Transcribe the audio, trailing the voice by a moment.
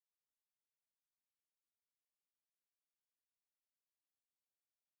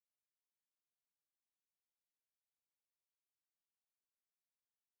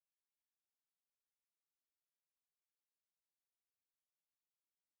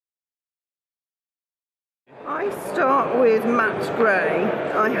I start with matte grey.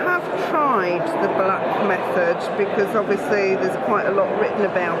 I have tried the black method because obviously there's quite a lot written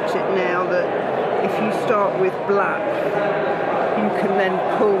about it now that if you start with black you can then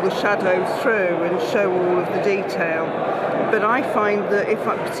pull the shadows through and show all of the detail. But I find that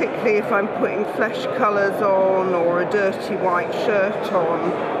particularly if I'm putting flesh colours on or a dirty white shirt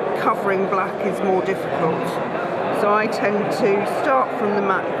on, covering black is more difficult. So I tend to start from the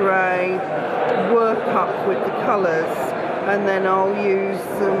matte grey, work up with the colours, and then I'll use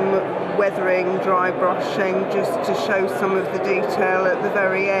some weathering, dry brushing just to show some of the detail at the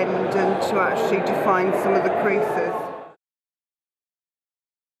very end and to actually define some of the creases.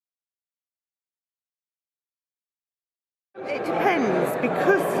 It depends,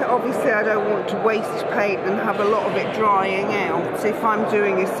 because obviously I don't want to waste paint and have a lot of it drying out. If I'm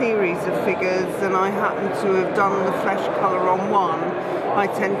doing a series of figures and I happen to have done the flesh colour on one, I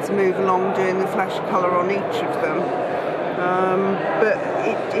tend to move along doing the flesh colour on each of them. But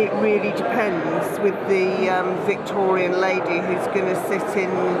it really depends. With the Victorian lady who's going to sit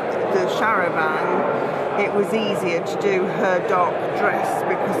in the charabanc, it was easier to do her dark dress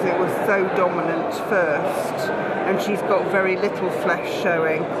because it was so dominant first, and she's got very little flesh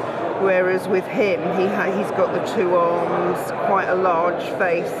showing. Whereas with him, he's got the two arms, quite a large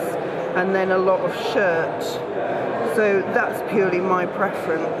face, and then a lot of shirt. So that's purely my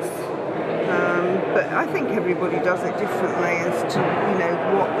preference. But I think everybody does it differently as to, you know,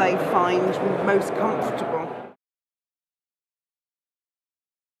 what they find most comfortable.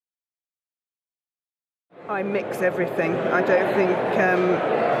 I mix everything. I don't think,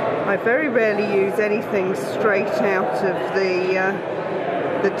 I very rarely use anything straight out of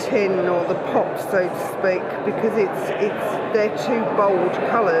the tin or the pot, so to speak, because they're too bold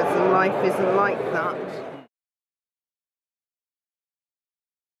colours and life isn't like that.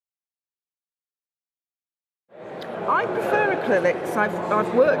 I prefer acrylics.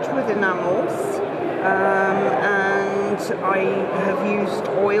 I've worked with enamels and I have used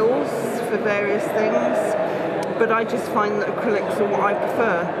oils for various things, but I just find that acrylics are what I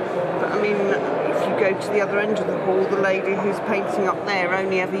prefer. But I mean, if you go to the other end of the hall, the lady who's painting up there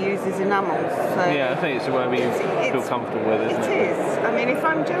only ever uses enamels. So yeah, I think it's the way we feel comfortable with it. It is. I mean, if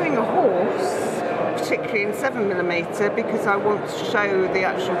I'm doing a horse, particularly in 7mm, because I want to show the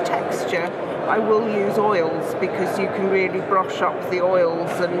actual texture, I will use oils because you can really brush up the oils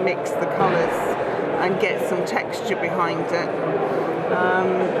and mix the colours and get some texture behind it.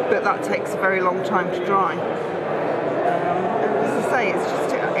 But that takes a very long time to dry. And as I say, it's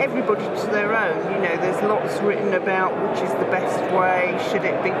just everybody to their own. You know, there's lots written about which is the best way. Should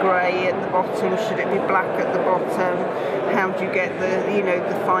it be grey at the bottom? Should it be black at the bottom? How do you get the, you know,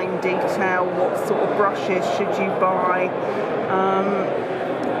 the fine detail? What sort of brushes should you buy?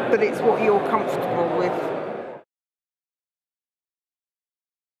 But it's what you're comfortable with.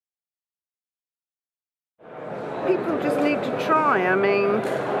 People just need to try. I mean,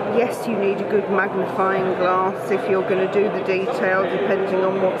 yes, you need a good magnifying glass if you're going to do the detail, depending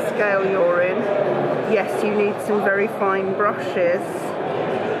on what scale you're in. Yes, you need some very fine brushes.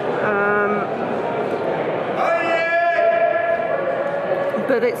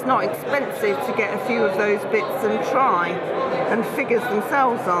 But it's not expensive to get a few of those bits and try. And figures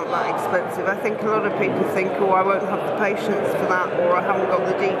themselves aren't that expensive. I think a lot of people think, oh, I won't have the patience for that, or I haven't got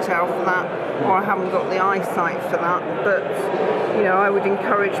the detail for that, or I haven't got the eyesight for that. But, you know, I would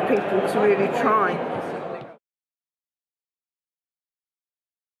encourage people to really try.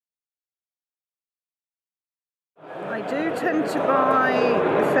 I do tend to buy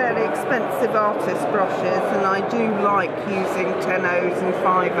fairly expensive artist brushes, and I do like using 10-0s and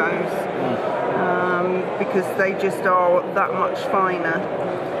 5-0s because they just are that much finer.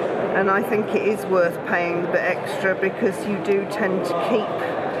 And I think it is worth paying a bit extra because you do tend to keep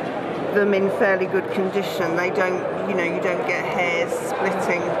them in fairly good condition. They don't, you know, you don't get hairs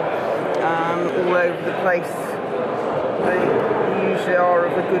splitting all over the place. They usually are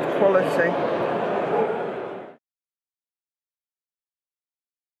of a good quality.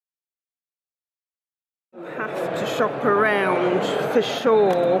 Have to shop around for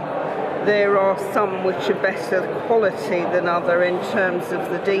sure. There are some which are better quality than other in terms of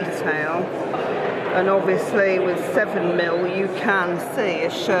the detail, and obviously with 7mm you can see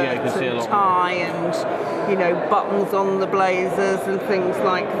a shirt and tie and, you know, buttons on the blazers and things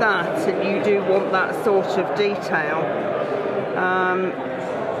like that, and you do want that sort of detail,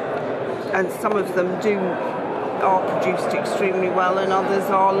 and some of them do are produced extremely well, and others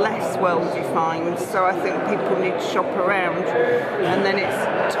are less well defined. So I think people need to shop around, and then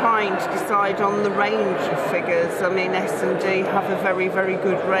it's trying to decide on the range of figures. I mean, S&D have a very, very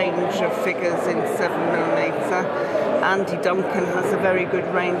good range of figures in 7mm. Andy Duncan has a very good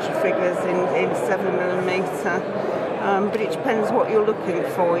range of figures in 7mm. But it depends what you're looking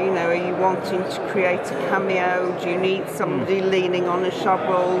for. You know, are you wanting to create a cameo? Do you need somebody leaning on a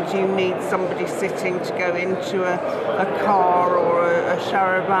shovel? Do you need somebody sitting to go into a car or a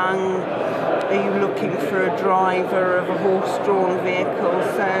charabanc? Are you looking for a driver of a horse-drawn vehicle?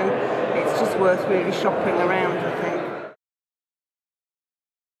 So it's just worth really shopping around.